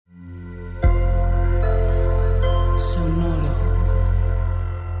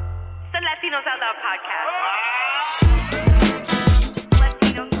Latinos Out Loud podcast.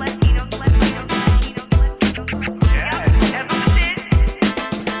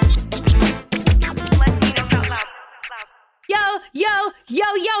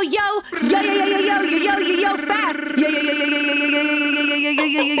 Yo, fast. Yo,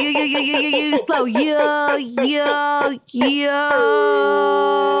 slow.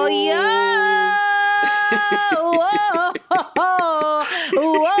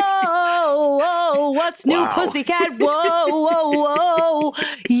 Whoa. What's new, pussycat? Whoa.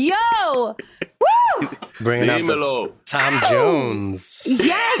 Yo. Woo! Bringing out the Tom Jones.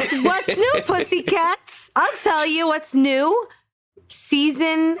 Yes, what's new, pussycats? I'll tell you what's new.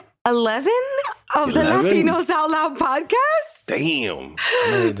 Season 11 of the Latinos Out Loud podcast. Damn.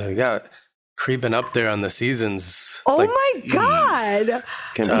 They got creeping up there on the seasons. It's my God.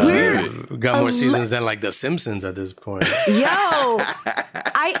 We got more seasons than like The Simpsons at this point. Yo,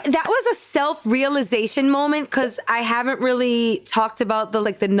 that was a self-realization moment because I haven't really talked about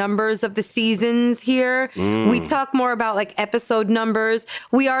the numbers of the seasons here. We talk more about like episode numbers.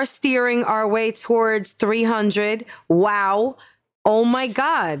 We are steering our way towards 300. Wow. Oh my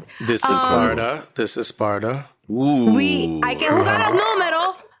God. This is Sparta. Ooh. Who got el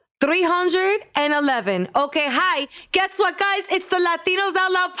número? 311. Okay, hi. Guess what, guys? It's the Latinos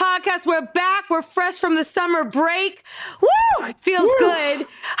Out Loud podcast. We're back. We're fresh from the summer break. Woo! It feels good.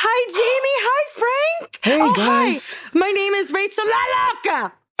 Hi, Jamie. Hi, Frank. Hey, guys. Hi. My name is Rachel La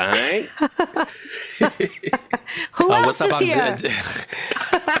Loca. All right. Who else is here?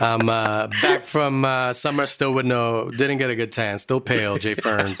 I'm back from summer, still didn't get a good tan, still pale, Jay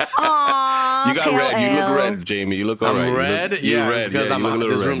Ferns. Aww, you got red. Ale. You look red, Jamie. You look all right. I'm red? You're red. Because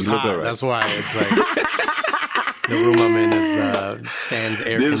this room's hot. Right. That's why it's like the room I'm in is sans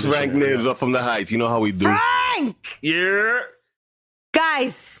air conditioning. This Frank Nibs up from the heights. You know how we do. Frank! Yeah.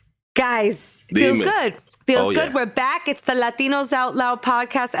 Guys. Feels good. Feels good. Yeah. We're back. It's the Latinos Out Loud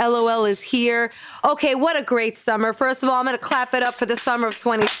podcast. LOL is here. Okay, what a great summer. First of all, I'm going to clap it up for the summer of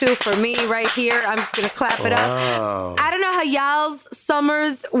 22 for me right here. I'm just going to clap it up. I don't know how y'all's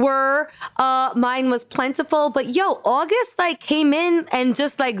summers were. Mine was plentiful. But August came in and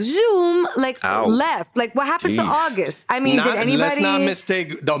just zoom, left. Like what happened to August? I mean, did anybody... Let's not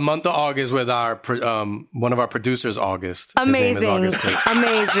mistake the month of August with our one of our producers, August. Amazing. His name is August too.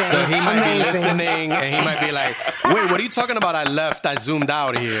 Amazing. So he might be listening and he might be like, wait, what are you talking about? I left. I zoomed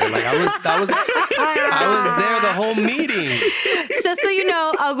out here. Like I was there the whole meeting. Just so you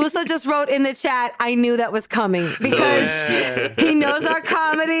know, Augusto just wrote in the chat, I knew that was coming because he knows our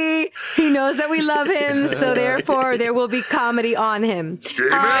comedy. He knows that we love him. So therefore, there will be comedy on him.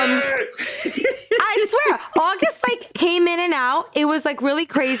 I swear, August came in and out. It was really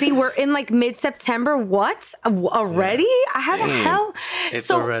crazy. We're in mid-September. What? Already? How the hell? It's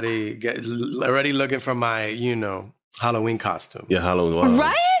already looking for my, Halloween costume. Yeah, Halloween. Wow.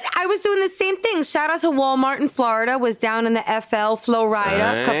 Right? I was doing the same thing. Shout out to Walmart in Florida. Was down in the FL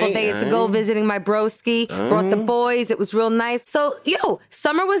Florida a couple days ago visiting my broski. Brought the boys. It was real nice. So,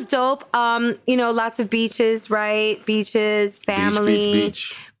 summer was dope. Lots of beaches, right? Beaches, family.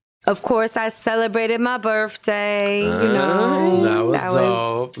 Beach. Of course, I celebrated my birthday. That was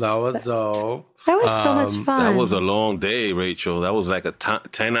dope. That was so much fun. That was a long day, Rachel. That was like a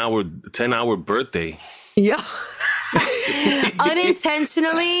 10-hour birthday. Yeah.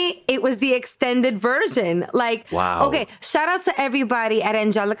 Unintentionally, it was the extended version. Wow. Okay, shout out to everybody at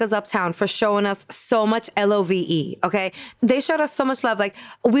Angelica's Uptown for showing us so much LOVE, okay? They showed us so much love.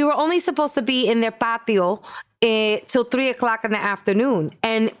 We were only supposed to be in their patio till 3:00 in the afternoon.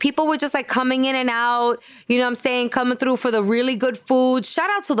 And people were just coming in and out, coming through for the really good food. Shout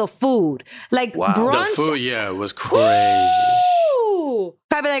out to the food. Wow. Brunch. The food, was crazy. Woo!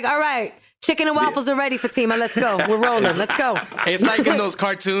 Probably all right. Chicken and waffles are ready, Fatima. Let's go. We're rolling. Let's go. It's like in those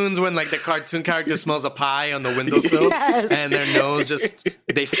cartoons when the cartoon character smells a pie on the windowsill Yes. and their nose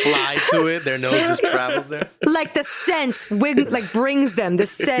they fly to it. Their nose just travels there. The scent brings them. The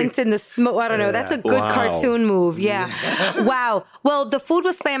scent and the smoke. I don't know. That's a good cartoon move. Yeah. Wow. Well, the food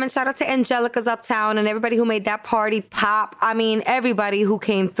was slamming. Shout out to Angelica's Uptown and everybody who made that party pop. I mean, everybody who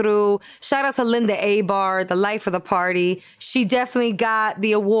came through. Shout out to Linda Abar, the life of the party. She definitely got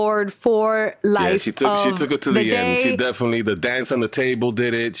the award for life. Yeah, she took it to the end. She definitely, the dance on the table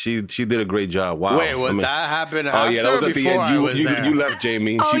did it. She did a great job. Wow. Wait, that happened after? Oh yeah, that was at the end. You left,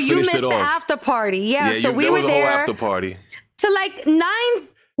 Jamie. Oh, she you finished missed it the off. after party. Yeah, so we there were was a there whole after party to 9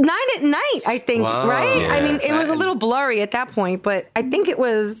 at night, I think, right? Yeah, I mean, it was a little blurry at that point, but I think it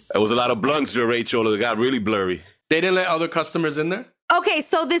was... There was a lot of blunts there, Rachel. It got really blurry. They didn't let other customers in there? Okay,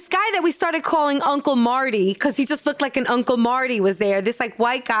 so this guy that we started calling Uncle Marty, because he just looked like an Uncle Marty was there, this like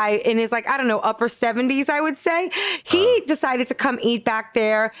white guy in his like, I don't know, upper 70s, I would say. He decided to come eat back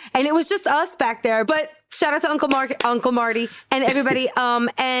there, and it was just us back there. But shout out to Uncle Marty and everybody.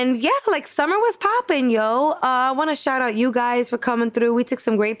 And yeah, like summer was popping, yo. I want to shout out you guys for coming through. We took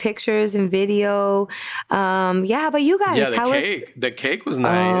some great pictures and video. Yeah, how about you guys? Yeah, the cake was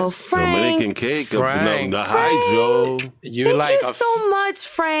nice. Oh, Frank. Dominican cake. Frank. The heights, yo. Thank you so much,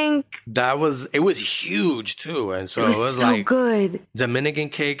 Frank. It was huge too. And so it was so like good. Dominican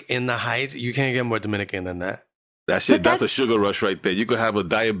cake in the heights. You can't get more Dominican than that. That's a sugar rush right there. You could have a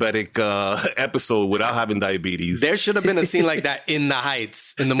diabetic episode without having diabetes. There should have been a scene like that in the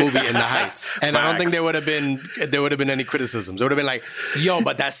Heights, in the movie In the Heights. And I don't think there would have been any criticisms. It would have been like, yo,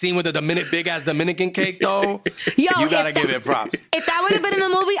 but that scene with the big ass Dominican cake though, you gotta give it props. If that would have been in the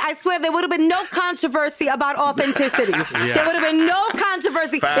movie, I swear there would have been no controversy about authenticity. Yeah. There would have been no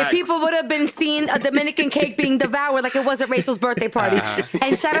controversy if people would have been seeing a Dominican cake being devoured like it was at Rachel's birthday party.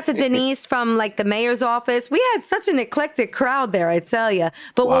 And shout out to Denise from like the mayor's office. We had such an eclectic crowd there, I tell you.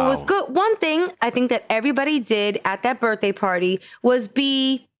 But what was good, one thing I think that everybody did at that birthday party was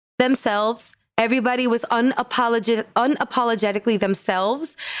be themselves. Everybody was unapologetically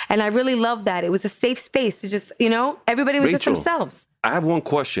themselves. And I really love that. It was a safe space to just, everybody was just themselves. I have one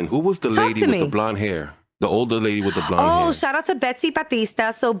question. Who was the lady with the blonde hair? The older lady with the blonde hair. Oh, shout out to Betsy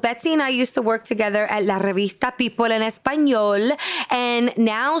Batista. So Betsy and I used to work together at La Revista People en Español. And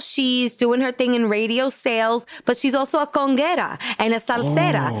now she's doing her thing in radio sales, but she's also a conguera and a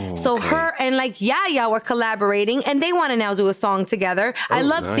salsera. So her and like Yaya were collaborating, and they want to now do a song together. I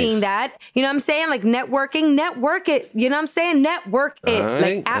love seeing that. You know what I'm saying? Like network it. You know what I'm saying? Network it.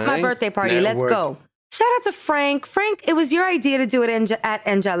 Like at my birthday party. Let's go. Shout out to Frank. Frank, it was your idea to do it at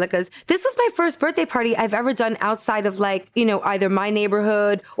Angelica's. This was my first birthday party I've ever done outside of like, either my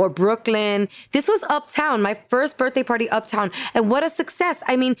neighborhood or Brooklyn. This was uptown, my first birthday party uptown. And what a success.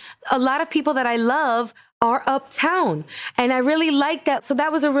 I mean, a lot of people that I love are uptown. And I really like that. So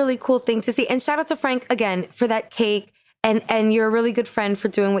that was a really cool thing to see. And shout out to Frank again for that cake. And you're a really good friend for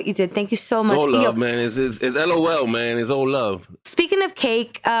doing what you did. Thank you so much. It's all love, man. It's LOL, man. It's all love. Speaking of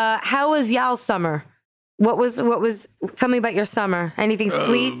cake, how was y'all's summer? What was, tell me about your summer. Anything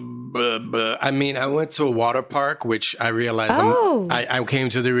sweet? I mean, I went to a water park, which I realized I came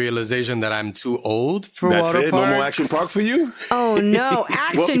to the realization that I'm too old for water parks. No more Action Park for you? Oh no,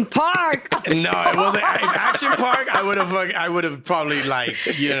 Action Park. No, it wasn't Action Park. I would have probably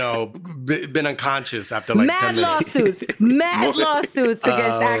been unconscious after like 10 minutes. Mad lawsuits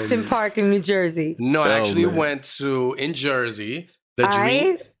against Action Park in New Jersey. No, I actually went to in Jersey,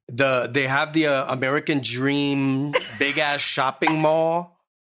 they have the American Dream big ass shopping mall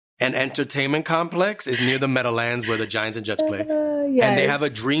and entertainment complex is near the Meadowlands where the Giants and Jets play. Yes. And they have a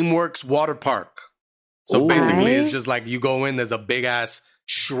DreamWorks water park. So basically it's just like you go in, there's a big ass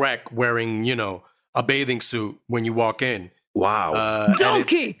Shrek wearing, a bathing suit when you walk in. Wow.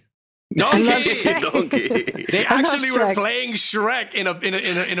 Donkey. They actually were playing Shrek in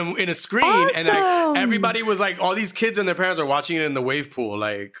a screen, awesome. And like, everybody was like, all these kids and their parents are watching it in the wave pool.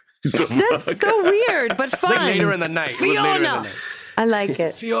 Like that's so weird, but fun. Like later in the night. Fiona, I like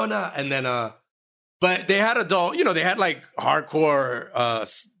it. Fiona, and then but they had they had like hardcore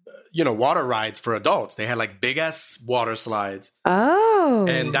water rides for adults. They had like big ass water slides. Oh,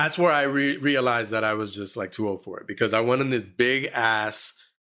 and that's where I realized that I was just like too old for it because I went in this big ass.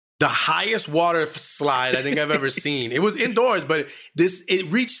 The highest water slide I think I've ever seen. It was indoors, but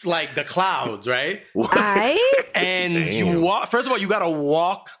it reached like the clouds, right? And you walk. First of all, you got to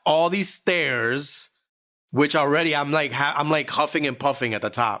walk all these stairs, which already I'm like huffing and puffing at the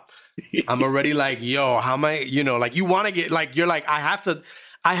top. I'm already like, yo, how am I? Like you want to get like you're like I have to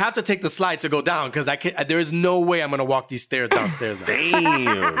take the slide to go down because there is no way I'm gonna walk these stairs downstairs.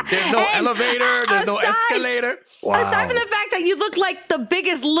 Damn. There's no elevator. There's no escalator. Wow. Aside from the fact that you look like the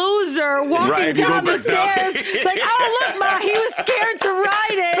biggest loser walking down the stairs, like, oh look, Ma, he was scared to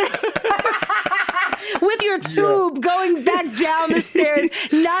ride it with your tube going back down the stairs.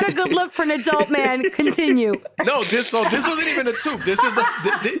 Not a good look for an adult man. Continue. No, this wasn't even a tube. This is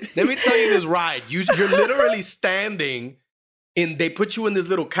let me tell you this ride. You're literally standing. They put you in this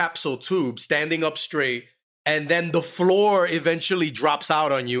little capsule tube, standing up straight, and then the floor eventually drops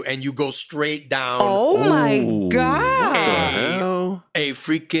out on you, and you go straight down. Oh my God! A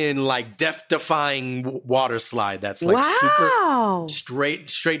freaking like death-defying water slide that's like super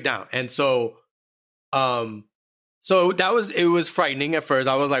straight down, and so it was frightening at first.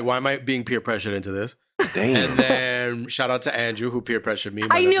 I was like, why am I being peer pressured into this? Damn. And then and shout out to Andrew who peer pressured me.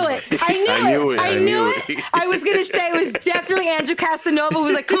 I knew it. I knew it. I was going to say it was definitely Andrew Casanova who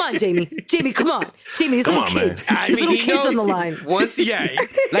was like, come on, Jamie. Jamie, come on. Jamie, there's little kids. There's little kids on the line. Once,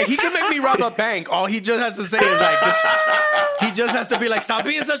 like he can make me rob a bank. All he just has to say is like, he just has to be like, stop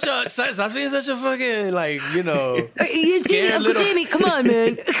being such a fucking, like, you know, scared little. Jamie, come on,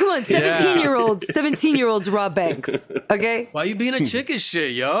 man. Come on, 17-year-olds rob banks. Okay? Why you being a chicken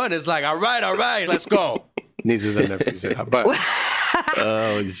shit, yo? And it's like, all right, let's go. Nieces and nephews, but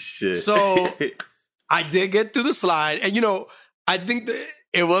oh shit. So I did get through the slide, and you know, I think that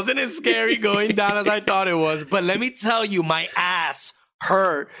it wasn't as scary going down as I thought it was. But let me tell you, my ass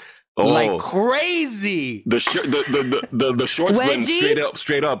hurt like crazy. The shorts went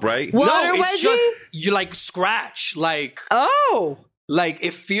straight up, right? Water no, it's wedgie? just you like scratch, like like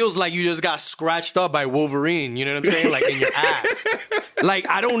it feels like you just got scratched up by Wolverine. You know what I'm saying? Like in your ass. Like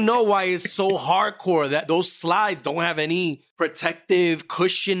I don't know why it's so hardcore that those slides don't have any protective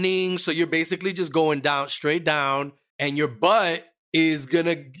cushioning, so you're basically just going down straight down, and your butt is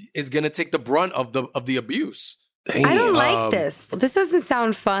gonna take the brunt of the abuse. Damn. I don't like this. This doesn't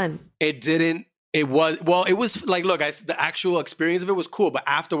sound fun. It didn't. It was like, look, the actual experience of it was cool, but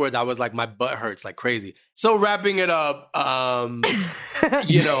afterwards I was like, my butt hurts like crazy. So wrapping it up,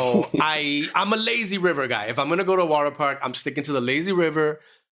 you know, I'm a lazy river guy. If I'm going to go to a water park, I'm sticking to the lazy river.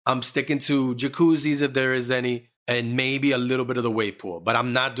 I'm sticking to jacuzzis if there is any, and maybe a little bit of the wave pool, but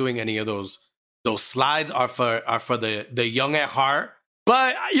I'm not doing any of those. Those slides are for the young at heart.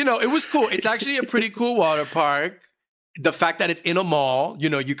 But, you know, it was cool. It's actually a pretty cool water park. The fact that it's in a mall, you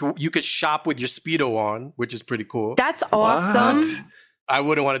know, you could shop with your Speedo on, which is pretty cool. That's awesome. What? I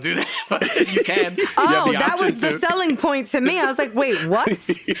wouldn't want to do that, but you can. Oh, that was the selling point to me. I was like, wait, what?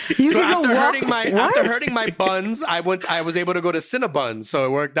 So after hurting my buns, I was able to go to Cinnabons, so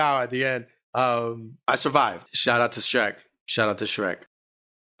it worked out at the end. I survived. Shout out to Shrek.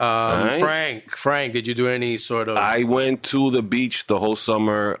 Frank, did you do any sort of? I went to the beach the whole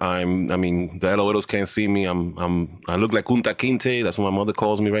summer. I mean, the LOLs can't see me. I look like Kunta Kinte. That's what my mother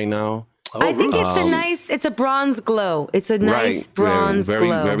calls me right now. I think it's a bronze glow. It's a nice bronze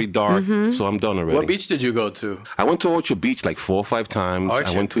glow. Very dark. Mm-hmm. So I'm done already. What beach did you go to? I went to Orchard Beach like 4 or 5 times.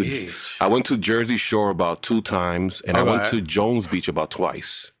 I went to Jersey Shore about 2 times, and I went to Jones Beach about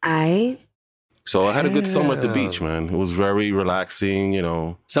twice. So I had a good summer at the beach, man. It was very relaxing, you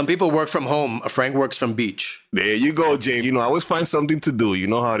know. Some people work from home. Frank works from beach. There you go, James. You know, I always find something to do. You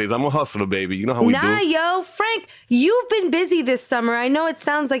know how it is. I'm a hustler, baby. You know how we do. Yo, Frank, you've been busy this summer. I know it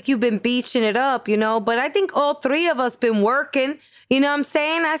sounds like you've been beaching it up, you know, but I think all 3 of us been working. You know what I'm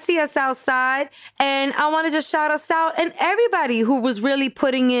saying? I see us outside, and I want to just shout us out and everybody who was really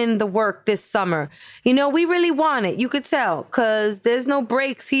putting in the work this summer. You know, we really want it. You could tell, because there's no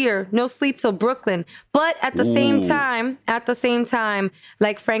breaks here, no sleep till Brooklyn. But at the same time,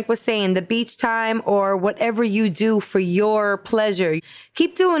 like Frank was saying, the beach time or whatever you do for your pleasure,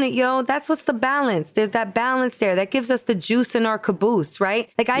 keep doing it, yo. That's what's the balance. There's that balance there that gives us the juice in our caboose, right?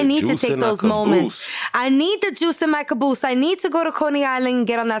 Like I need to take those moments. I need the juice in my caboose. I need to go to Coney Island and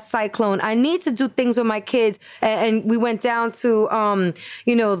get on that cyclone. I need to do things with my kids. And we went down to,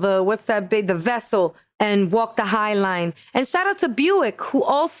 you know, the vessel and walked the High Line. And shout out to Buick, who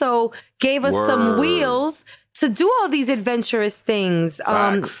also gave us some wheels to do all these adventurous things.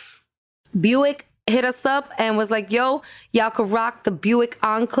 Buick hit us up and was like, yo, y'all could rock the Buick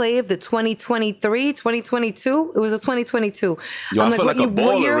Enclave, the 2022. It was a 2022. Yo, I felt like a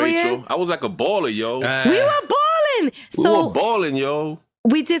baller, Rachel. I was like a baller, yo. We were balling. We were balling, yo.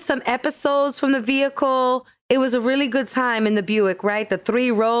 We did some episodes from the vehicle. It was a really good time in the Buick, right? The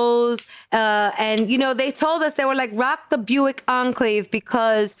 3 rows. And, you know, they told us, they were like, rock the Buick Enclave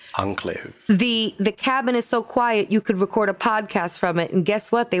because the cabin is so quiet, you could record a podcast from it. And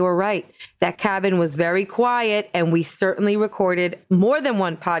guess what? They were right. That cabin was very quiet, and we certainly recorded more than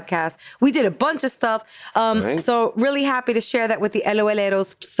one podcast. We did a bunch of stuff. So really happy to share that with the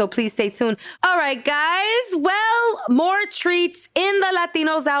LOLeros. So please stay tuned. All right, guys. Well, more treats in the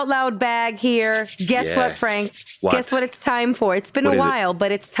Latinos Out Loud bag here. Guess what, Frank? Guess what it's time for? It's been a while,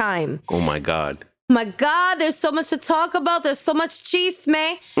 but it's time. Oh, my God. My God, there's so much to talk about. There's so much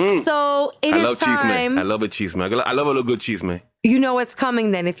chisme. So it is time. I love a chisme. I love a little good chisme. You know what's coming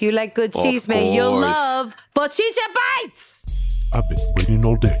then. If you like good chisme, you'll love Bochinche Bites. I've been waiting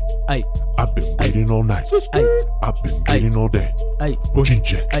all day. I've been waiting all night. I've been waiting all day.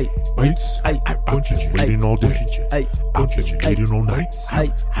 Bochinche Bites. I've been waiting all day. I've been waiting all night.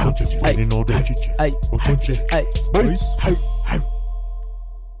 I've been waiting all day. Bochinche Bites.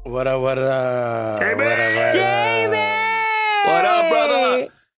 What up? Jamie! What up, brother?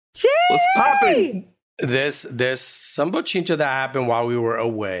 Jamie! What's poppin'? There's some bochinche that happened while we were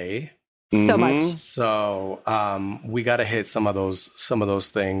away. So much. So we got to hit some of those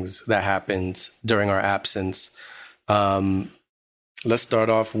things that happened during our absence. Let's start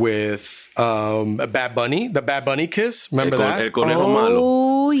off with Bad Bunny, the Bad Bunny kiss. Remember that? El Conejo Malo.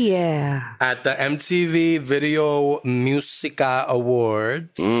 Oh, yeah. At the MTV Video Musica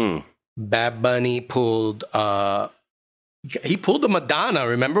Awards, Bad Bunny pulled he pulled the Madonna.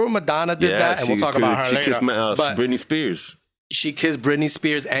 Remember when Madonna did that? And we'll talk about her later. She kissed Britney Spears. She kissed Britney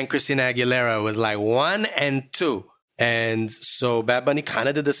Spears and Christina Aguilera. It was like 1 and 2. And so Bad Bunny kind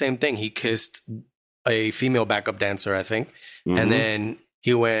of did the same thing. He kissed a female backup dancer, I think. Mm-hmm. And then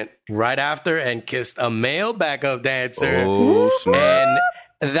he went right after and kissed a male backup dancer. Oh, snap.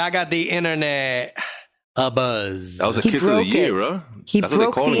 And that got the internet a buzz. That was a kiss of the year, huh? That's what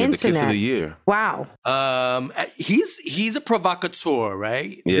they're calling the it, the kiss of the year. Wow. He's a provocateur,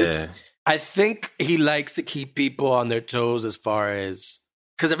 right? Yeah. I think he likes to keep people on their toes as far as...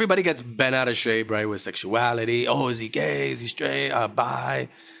 Because everybody gets bent out of shape, right? With sexuality. Oh, is he gay? Is he straight? Bi?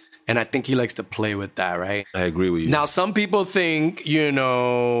 And I think he likes to play with that, right? I agree with you. Now, some people think,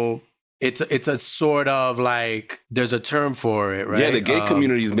 it's a sort of like, there's a term for it, right? Yeah, the gay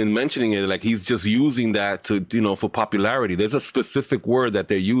community's been mentioning it. Like, he's just using that to, for popularity. There's a specific word that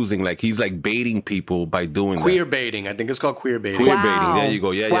they're using. Like, he's like baiting people by doing queer baiting. I think it's called queer baiting. Queer baiting. There you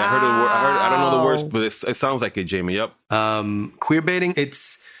go. Yeah, I heard the word. I don't know the words, but it sounds like it, Jamie. Yep. Queer baiting,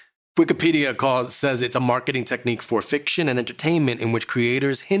 Wikipedia says it's a marketing technique for fiction and entertainment in which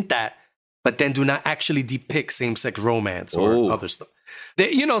creators hint at, but then do not actually depict same-sex romance or other stuff.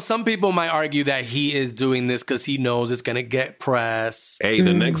 Some people might argue that he is doing this because he knows it's going to get press. Hey,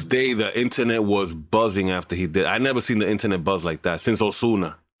 the next day, the internet was buzzing after he did. I never seen the internet buzz like that since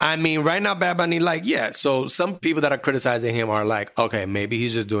Ozuna. I mean, right now, Bad Bunny, so some people that are criticizing him are like, okay, maybe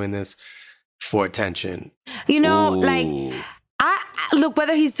he's just doing this for attention. Look,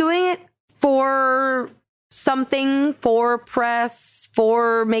 whether he's doing it for something, for press,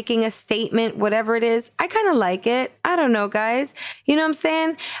 for making a statement, whatever it is, I kind of like it. I don't know, guys. You know what I'm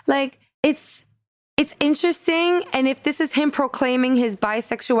saying? Like, it's interesting. And if this is him proclaiming his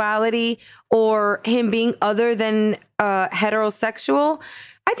bisexuality or him being other than heterosexual,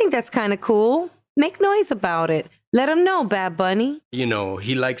 I think that's kind of cool. Make noise about it. Let him know, Bad Bunny. He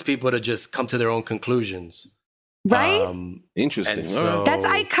likes people to just come to their own conclusions. Right? Interesting. So, that's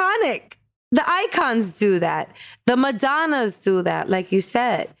iconic. The icons do that. The Madonnas do that, like you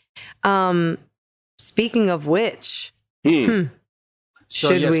said. Speaking of which. Speaking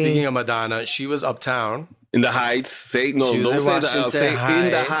of Madonna, she was uptown. In the Heights. Don't say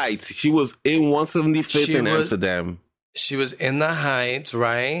in the Heights. She was in 175th in Amsterdam. She was in the Heights,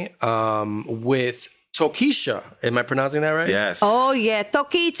 right? With Tokisha. Am I pronouncing that right? Yes. Oh, yeah.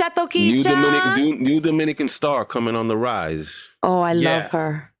 Tokisha. New Dominican star coming on the rise. Oh, I love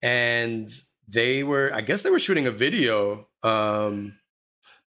her. And they were shooting a video.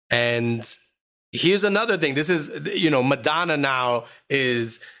 And here's another thing. This is, Madonna now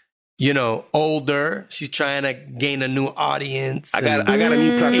is, older. She's trying to gain a new audience. I got a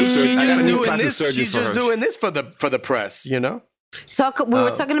new plastic surgeon. She's just doing this for the press, We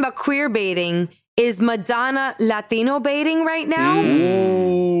were talking about queer baiting. Is Madonna Latino baiting right now?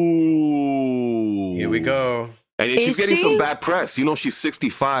 Ooh. Here we go. And she's getting some bad press. she's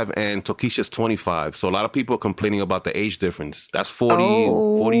 65 and Tokisha's 25. So a lot of people are complaining about the age difference. That's 40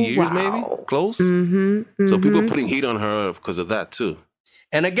 years maybe? Close? Mm-hmm. So people are putting heat on her because of that too.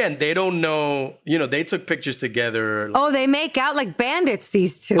 And again, they don't know, they took pictures together. Oh, they make out like bandits,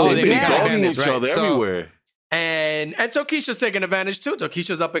 these two. Oh, they've been dogging each other everywhere. And Tokisha's taking advantage too.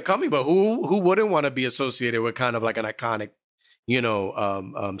 Tokisha's up and coming, but who wouldn't want to be associated with kind of like an iconic,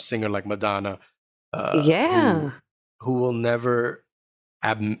 singer like Madonna? Who will never,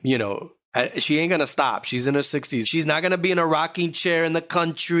 she ain't gonna stop. She's in her 60s. She's not gonna be in a rocking chair in the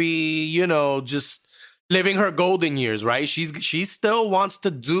country, just living her golden years, right? She still wants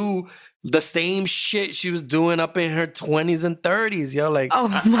to do the same shit she was doing up in her 20s and 30s, oh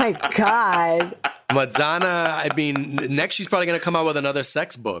my God. Madonna, I mean, next she's probably going to come out with another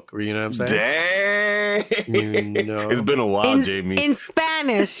sex book. You know what I'm saying? Dang. It's been a while, Jamie. In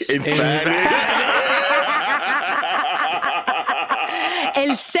Spanish. In Spanish.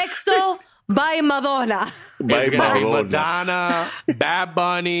 El sexo by Madonna. Madonna, Bad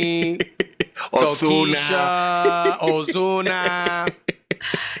Bunny, Tokisha, Ozuna.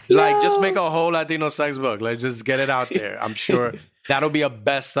 Just make a whole Latino sex book. Just get it out there. I'm sure that'll be a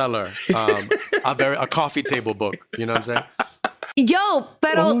bestseller. A coffee table book. You know what I'm saying? Yo,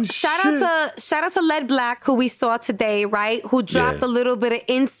 pero shout out to Led Black, who we saw today, right? Who dropped a little bit of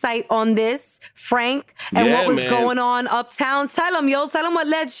insight on this, Frank, and what was going on uptown. Tell him what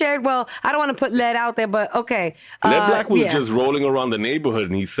Led shared. Well, I don't want to put Led out there, but okay. Led Black was just rolling around the neighborhood,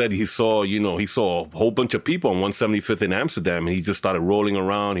 and he said he saw a whole bunch of people on 175th in Amsterdam, and he just started rolling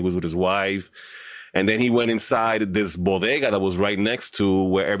around. He was with his wife. And then he went inside this bodega that was right next to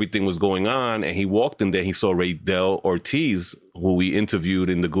where everything was going on. And he walked in there. He saw Raydell Ortiz, who we interviewed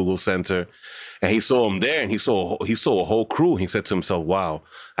in the Google Center. And he saw him there, and he saw a whole crew. He said to himself, wow,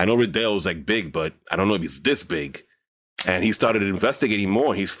 I know Raydell's like big, but I don't know if he's this big. And he started investigating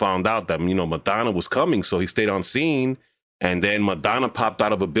more. He found out that, Madonna was coming. So he stayed on scene. And then Madonna popped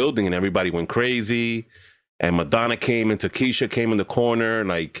out of a building and everybody went crazy. And Madonna came and Keisha came in the corner.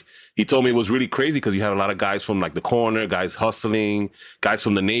 Like, he told me it was really crazy because you had a lot of guys from like the corner, guys hustling, guys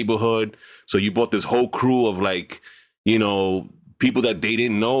from the neighborhood. So you brought this whole crew of like, people that they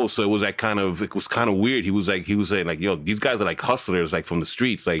didn't know. So it was like it was kind of weird. He was saying like, yo, these guys are like hustlers, like from the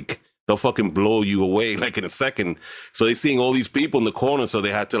streets. Like, they'll fucking blow you away like in a second. So they're seeing all these people in the corner. So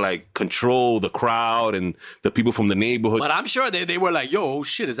they had to like control the crowd and the people from the neighborhood. But I'm sure they were like, yo, oh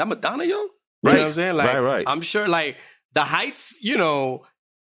shit, is that Madonna, yo? Right. You know what I'm saying? Like, right. I'm sure like the Heights,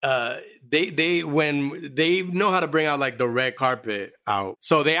 they when they know how to bring out like the red carpet out.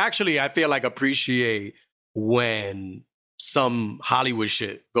 So they actually, I feel like, appreciate when some Hollywood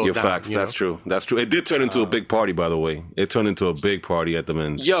shit goes down. Facts. That's true. It did turn into a big party, by the way. It turned into a big party at the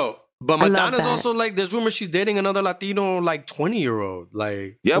end. Yo, but Madonna's also like, there's rumors she's dating another Latino, like 20-year-old.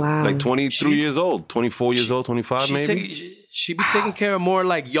 Like, yep, like 23 years old, 24 years old, 25 maybe. She be taking care of more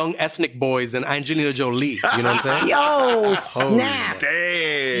like young ethnic boys than Angelina Jolie. You know what I'm saying? Yo, snap.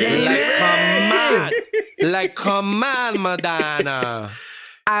 Damn. Like, come on, Madonna.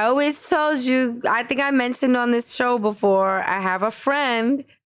 I always told you, I think I mentioned on this show before, I have a friend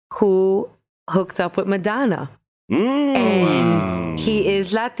who hooked up with Madonna. And he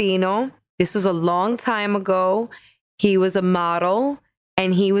is Latino. This was a long time ago. He was a model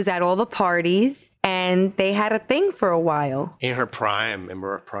and he was at all the parties and they had a thing for a while. In her prime.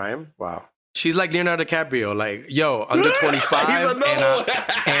 Wow. She's like Leonardo DiCaprio. Like, yo, under 25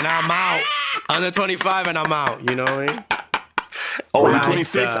 and I'm out. Under 25 and I'm out. You know what I mean? Oh, I'm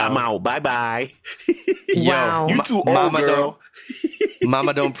 26. I'm out. Bye-bye. Wow. You too old, girl.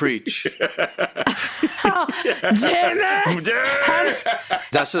 Mama don't preach. Jimmy!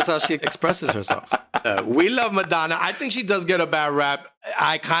 That's just how she expresses herself. We love Madonna. I think she does get a bad rap.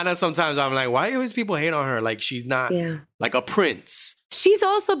 I kind of sometimes I'm like, why do always people hate on her? Like, she's not like a Prince. She's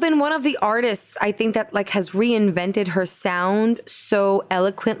also been one of the artists, I think, that like has reinvented her sound so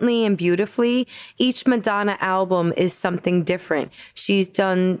eloquently and beautifully. Each Madonna album is something different. She's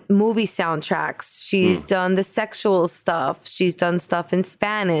done movie soundtracks. She's done the sexual stuff. She's done stuff in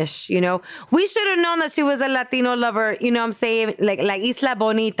Spanish, We should have known that she was a Latino lover, you know what I'm saying? Like Isla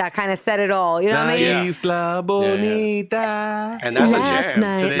Bonita kind of said it all, you know what I mean? Isla Bonita. Yeah. And that's a jam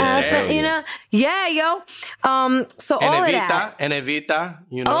to this day. Yeah, yo. So all of that. And Evita.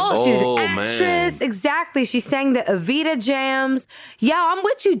 Oh, she's an actress. Man. Exactly. She sang the Evita jams. Yeah, I'm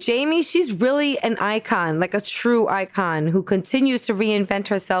with you, Jamie. She's really an icon, like a true icon who continues to reinvent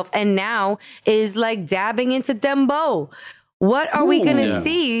herself and now is like dabbing into dembow. What are we going to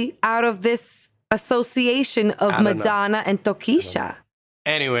see out of this association of Madonna and Tokisha?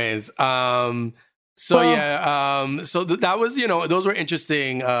 Anyways, so that was, those were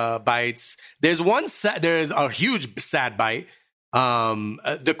interesting bites. There's a huge sad bite.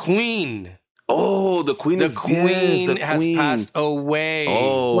 The Queen. Oh, the Queen has passed away.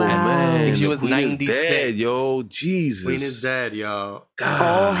 Oh, man. I think she was 96. Dead, yo, Jesus. Queen is dead, yo. God.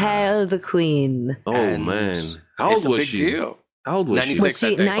 All hail the Queen. Oh, and man. How old was she? Deal. How old was 96,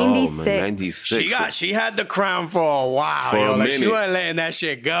 she? 96. Oh, man, 96. She had the crown for a while. For a minute. She wasn't letting that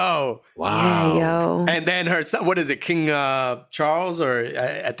shit go. Wow. Yeah, yo. And then her son, what is it, King Charles? Or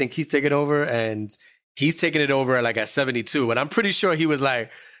I think he's taking over and he's taking it over like at 72. And I'm pretty sure he was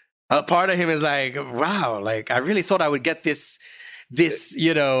like, a part of him is like, wow, like I really thought I would get this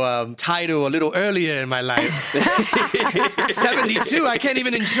title a little earlier in my life. 72, I can't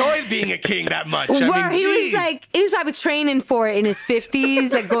even enjoy being a king that much. He was probably training for it in his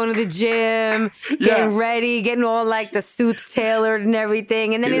 50s, like going to the gym, getting ready, getting all like the suits tailored and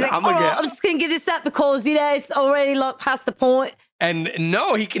everything. And then he's like, I'm just going to get this up because, it's already past the point. And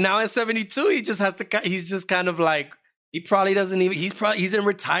no, he can now at 72, he's just kind of like, he probably doesn't even, he's in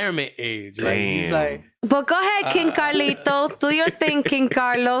retirement age. Like, he's like, but go ahead, King Carlito. Do your thing, King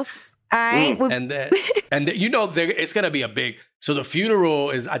Carlos. And then it's gonna be a big. So the funeral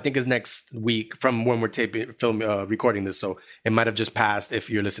is next week from when we're recording this. So it might have just passed if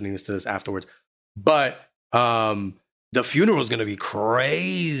you're listening to this afterwards. But the funeral is gonna be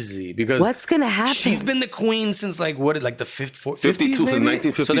crazy because what's gonna happen? She's been the queen since like the 50s, 52 since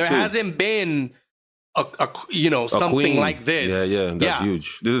 1952. So there hasn't been something queen. Like this. Yeah, that's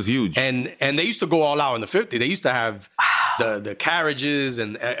huge. This is huge. And they used to go all out in the 50s. They used to have the carriages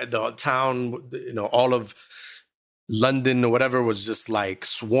and the town, all of London or whatever was just like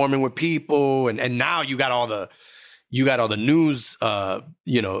swarming with people. And now you got all the news,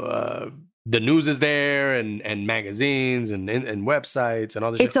 the news is there and magazines and websites and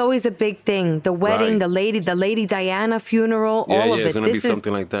all this. It's always a big thing. The wedding, right. the Lady Diana funeral, all of it. It's going to be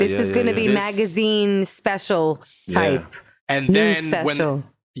something like that. This is going to be magazine special type. And then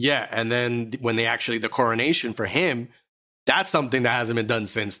when they actually the coronation for him, that's something that hasn't been done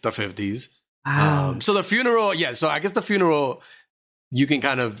since the 50s. Wow. So the funeral, so I guess the funeral, you can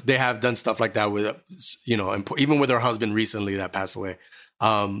they have done stuff like that with, even with her husband recently that passed away.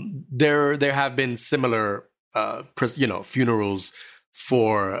 There have been similar, funerals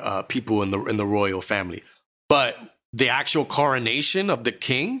for people in the royal family, but the actual coronation of the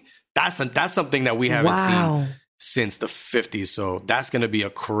king, that's something that we haven't seen since the 50s. So that's going to be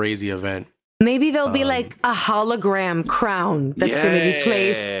a crazy event. Maybe there'll be like a hologram crown that's going to be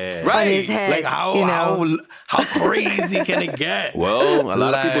placed on his head. Like how crazy can it get? Well, a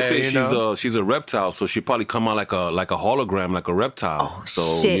lot of people say she's a reptile, so she probably come out like a hologram, like a reptile.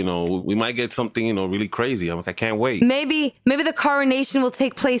 We might get something really crazy. I can't wait. Maybe the coronation will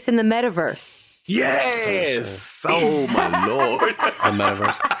take place in the metaverse. Yes. Oh my Lord. The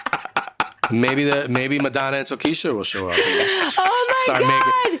metaverse. Maybe Madonna and Tokisha will show up. Oh my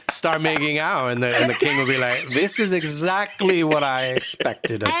God! Start making out, and the king will be like, "This is exactly what I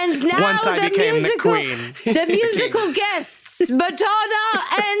expected." And now once I became the queen, the musical guests, Madonna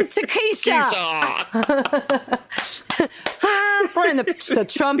and Tokisha. And the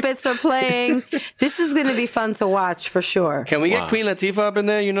trumpets are playing. This is going to be fun to watch for sure. Can we get Queen Latifah up in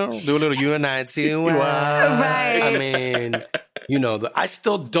there? Do a little unite. Right. I mean. I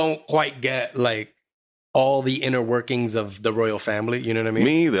still don't quite get like all the inner workings of the royal family. You know what I mean?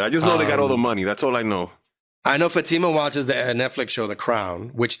 Me either. I just know they got all the money. That's all I know. I know Fatima watches the Netflix show The Crown,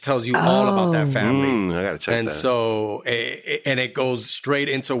 which tells you all about that family. I gotta check that. And so, it goes straight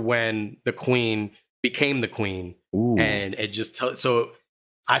into when the queen became the queen. Ooh. And it just so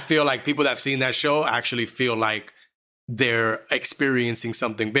I feel like people that have seen that show actually feel like they're experiencing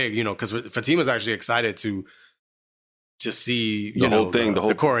something big, because Fatima's actually excited to see the whole thing,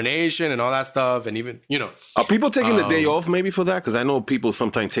 the coronation and all that stuff, and even are people taking the day off maybe for that? Because I know people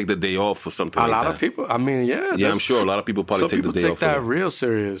sometimes take the day off for something. A lot of people. I mean, I'm sure a lot of people probably take the day off. People take that real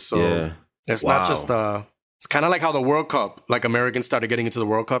serious. So it's not just it's kind of like how the World Cup, like Americans started getting into the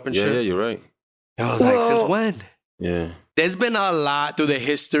World Cup and shit. Yeah, you're right. I was like, since when? Yeah, there's been a lot through the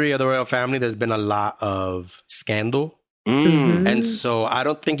history of the royal family. There's been a lot of scandal, and so I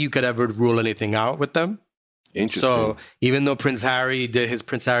don't think you could ever rule anything out with them. Interesting. So even though Prince Harry did his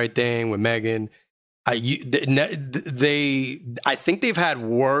Prince Harry thing with Meghan, I think they've had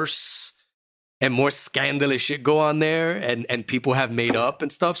worse and more scandalous shit go on there, and people have made up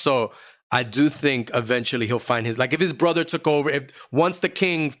and stuff. So I do think eventually he'll find his, like if his brother took over, once the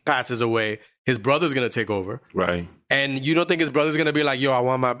king passes away, his brother's gonna take over, right? And you don't think his brother's gonna be like, yo, I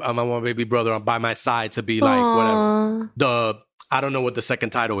want my baby brother by my side to be like whatever I don't know what the second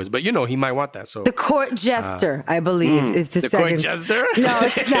title is, but he might want that. So the court jester, I believe, is the second. Court jester? No,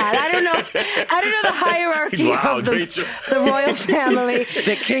 it's not. I don't know the hierarchy of the royal family.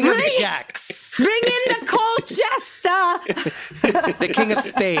 The king of jacks. Bring in the court jester. The king of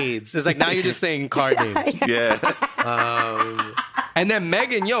spades. It's like now you're just saying card names. Yeah. And then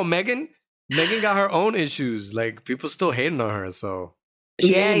Meghan got her own issues. Like people still hating on her, so.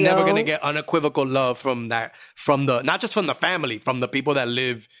 She ain't never gonna get unequivocal love from the not just from the family, from the people that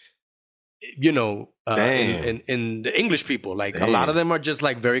live, in the English people. Like a lot of them are just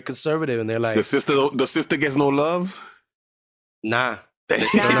like very conservative, and they're like the sister gets no love. Nah, they're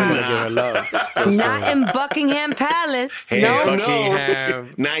still not gonna give her love. Not in Buckingham Palace. Hey, no,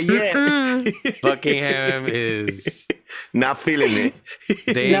 Buckingham, not yet. Buckingham is not feeling it.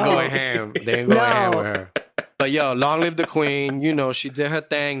 They ain't going ham. They ain't going ham with her. But long live the queen. She did her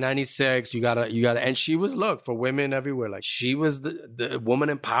thing, 96. You gotta, and she was, for women everywhere. Like she was the woman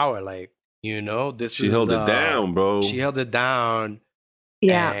in power. Like, she held it down, bro. She held it down.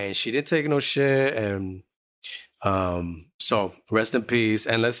 Yeah. And she didn't take no shit. And so rest in peace.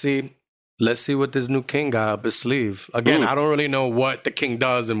 And let's see let's see what this new king got up his sleeve. Again, I don't really know what the king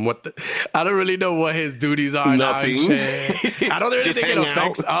does and I don't really know what his duties are. Nothing. I don't really think it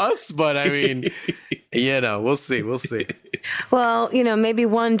affects us, but I mean, we'll see. Well, maybe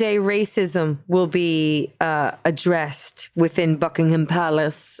one day racism will be addressed within Buckingham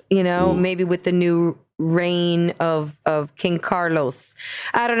Palace, maybe with the new reign of King Carlos.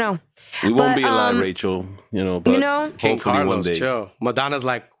 I don't know. We won't be alive, Rachel, but King Carlos, chill. Madonna's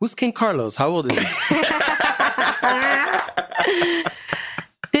like, who's King Carlos? How old is he?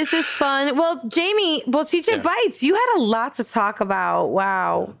 This is fun. Well, Jamie, Bochinche Bites, you had a lot to talk about.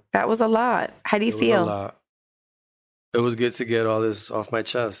 Wow. That was a lot. How do you feel? It was a lot. It was good to get all this off my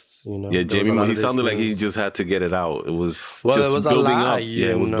chest, Yeah, Jamie, he sounded like he just had to get it out. It was building up.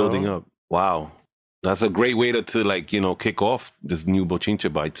 Yeah, it was building up. Wow. That's a great way to kick off this new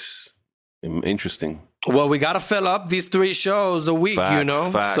Bochinche Bites. Interesting. Well, we got to fill up these 3 shows a week,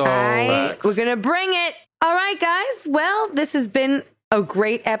 Facts. So we're going to bring it. All right, guys. Well, this has been a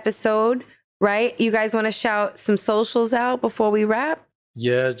great episode, right? You guys want to shout some socials out before we wrap?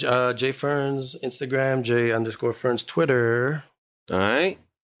 Yeah, J Ferns Instagram, J_Ferns Twitter. All right.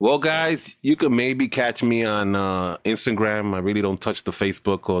 Well, guys, you can maybe catch me on Instagram. I really don't touch the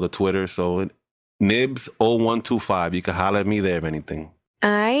Facebook or the Twitter. So Nibs0125. You can holler at me there if anything. All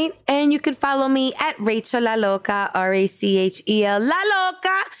right. And you can follow me at Rachel La Loca, Rachel La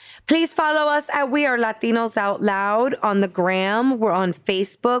Loca. Please follow us at We Are Latinos Out Loud on the gram. We're on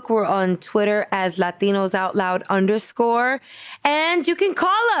Facebook. We're on Twitter as Latinos Out Loud _. And you can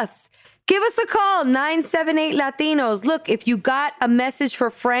call us. Give us a call, 978 Latinos. Look, if you got a message for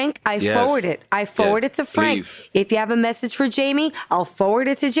Frank, forward it. I forward it to Frank. Please. If you have a message for Jamie, I'll forward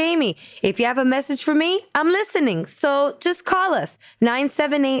it to Jamie. If you have a message for me, I'm listening. So just call us,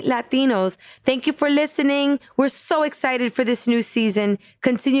 978 Latinos. Thank you for listening. We're so excited for this new season.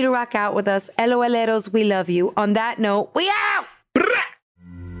 Continue to rock out with us. LOLeros, we love you. On that note, we out!